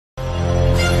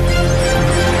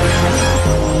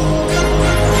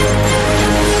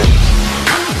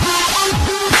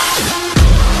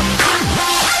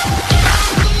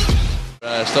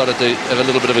started to have a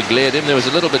little bit of a glare at him. There was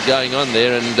a little bit going on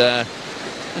there, and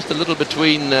just a little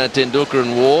between Tendulkar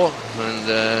and Waugh,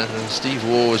 and Steve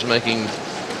Waugh was making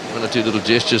one or two little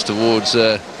gestures towards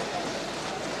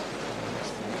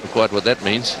quite what that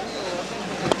means.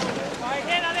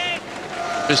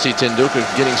 Obviously Tendulkar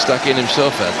getting stuck in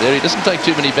himself out there. He doesn't take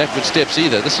too many backward steps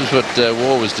either. This is what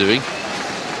Waugh was doing.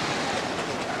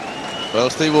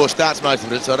 Well, Steve Waugh starts most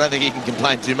of it, so I don't think he can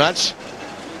complain too much.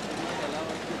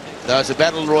 So it's a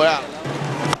battle royale.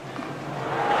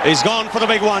 He's gone for the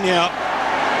big one here.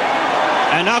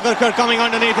 And Agarkar coming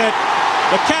underneath it.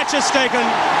 The catch is taken.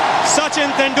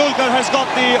 Sachin Tendulkar has got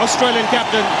the Australian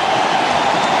captain.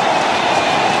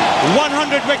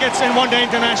 100 wickets in one-day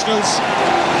internationals.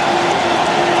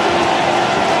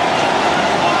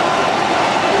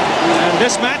 And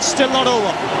this match still not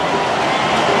over.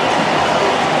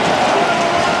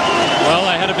 Well,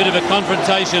 they had a bit of a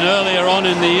confrontation earlier on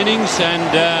in the innings, and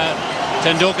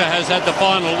Tendulkar has had the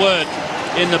final word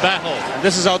in the battle. And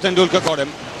this is how Tendulkar got him.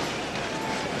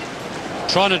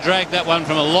 Trying to drag that one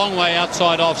from a long way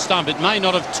outside off stump. It may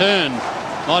not have turned.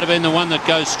 Might have been the one that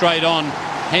goes straight on.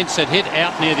 Hence it hit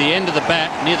out near the end of the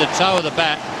bat, near the toe of the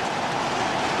bat.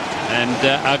 And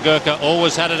Agarkar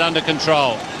always had it under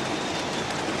control.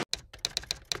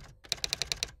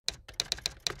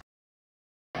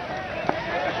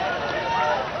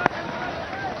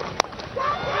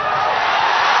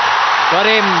 Got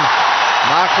him.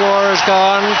 Mark Waugh has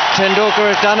gone.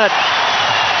 Tendulkar has done it.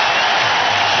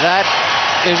 That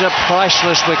is a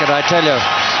priceless wicket, I tell you.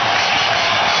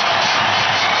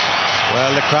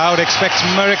 Well, the crowd expects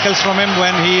miracles from him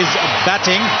when he's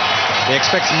batting. They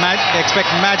expect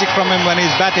magic from him when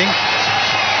he's batting.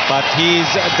 But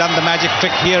he's done the magic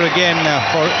trick here again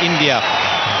for India.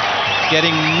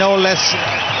 Getting no less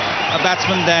a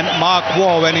batsman than Mark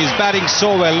Waugh when he's batting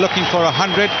so well, looking for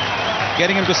 100.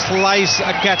 Getting him to slice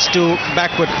a catch to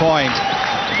backward point.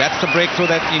 That's the breakthrough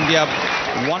that India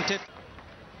wanted.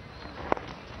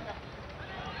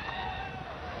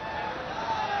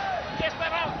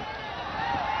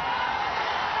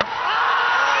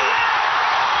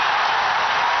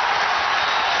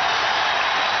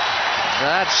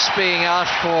 That's being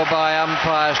asked for by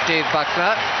umpire Steve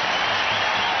Buckner.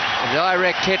 The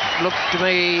direct hit looked to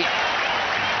me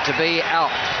to be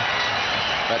out,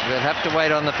 but we'll have to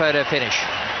wait on the photo finish.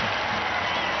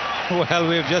 Well,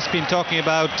 we've just been talking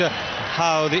about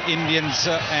how the Indians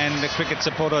and the cricket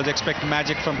supporters expect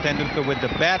magic from Tendulkar with the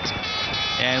bat,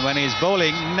 and when he's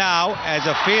bowling now as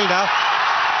a fielder,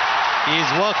 he's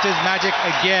worked his magic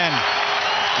again.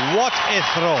 What a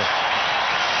throw!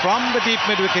 From the deep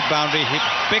mid-wicket boundary, he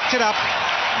picked it up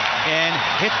and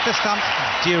hit the stump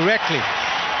directly.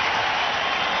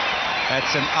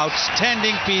 That's an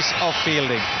outstanding piece of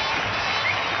fielding.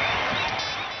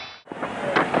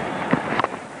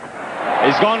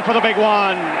 He's gone for the big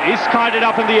one. He's skied it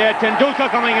up in the air. Tendulkar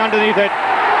coming underneath it.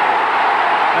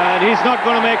 And he's not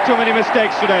going to make too many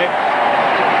mistakes today.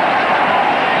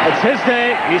 It's his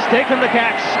day. He's taken the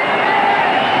catch.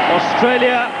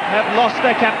 Australia have lost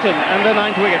their captain and their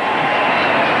 9th wicket.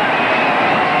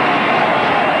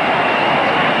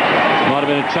 Might have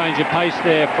been a change of pace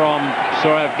there from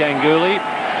Sourav Ganguly.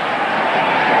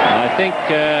 I think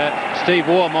Steve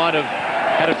Waugh might have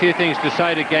had a few things to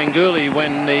say to Ganguly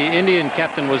when the Indian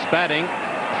captain was batting.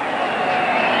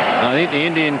 I think the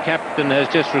Indian captain has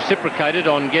just reciprocated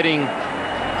on getting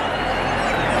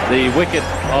the wicket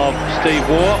of Steve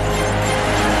Waugh.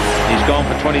 He's gone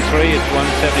for 23. It's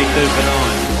 172 for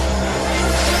 9.